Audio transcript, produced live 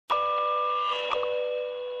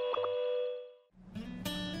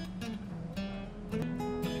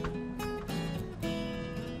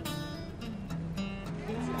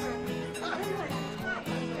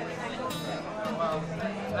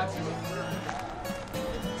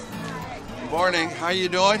Morning. How you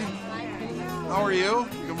doing? How are you?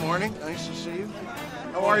 Good morning. Nice to see you.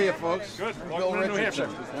 How are you, folks? Good. Bill Welcome to New Richardson.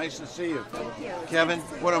 Hampshire. Nice to see you. Kevin,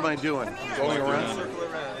 what am I doing? Going around?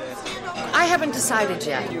 I haven't decided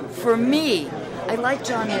yet. For me, I like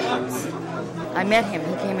John Edwards. I met him.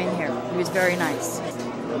 He came in here. He was very nice.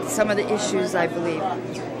 Some of the issues, I believe.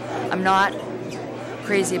 I'm not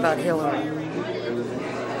crazy about Hillary.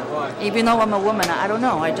 Even though I'm a woman, I don't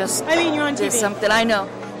know. You're on TV. There's something I know.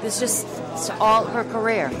 There's just all her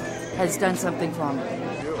career has done something for me.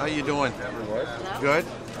 How you doing? Good?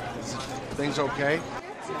 Things okay?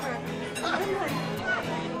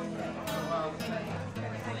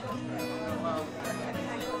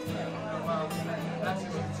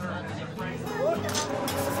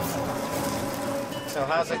 So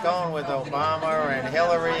how's it going with Obama and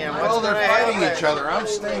Hillary and what's Well, they're going to fighting happen? each other. I'm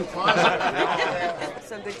staying positive.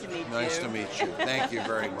 So good to meet you. Nice to meet you. Thank you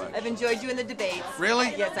very much. I've enjoyed you in the debates.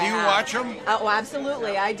 Really? Yes, Do you watch them? Oh,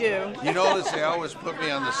 absolutely, I do. You notice they always put me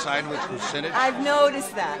on the side with Kucinich? I've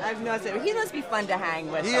noticed that. He must be fun to hang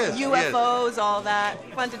with. He is, he is. UFOs, all that.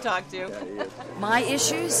 Fun to talk to. My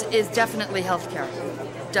issues is definitely healthcare.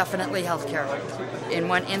 Definitely healthcare. In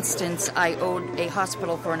one instance, I owed a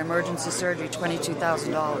hospital for an emergency surgery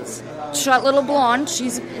 $22,000. Short little blonde.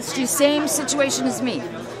 She's same situation as me.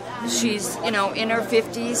 She's in her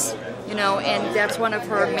 50s, and that's one of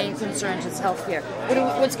her main concerns is healthcare.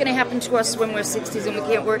 What's going to happen to us when we're 60s and we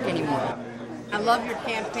can't work anymore? I love your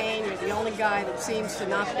campaign. You're the only guy that seems to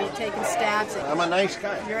not be taking stabs. I'm a nice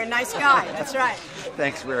guy. You're a nice guy. That's right.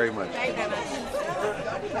 Thanks very much. Thank you.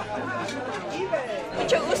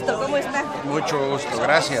 Mucho gusto, ¿cómo está? Mucho gusto.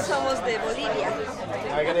 Gracias. Somos de Bolivia.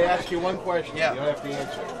 I got to ask you one question. Yeah. You don't have to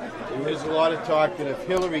answer. There is a lot of talk that if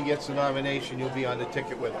Hillary gets the nomination, you'll be on the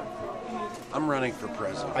ticket with her. I'm running for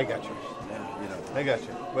president. I got you. Yeah, I got you.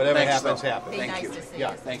 Whatever Thanks, happens, though. happens. Thank nice you. to see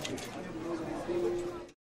Yeah. Thank you.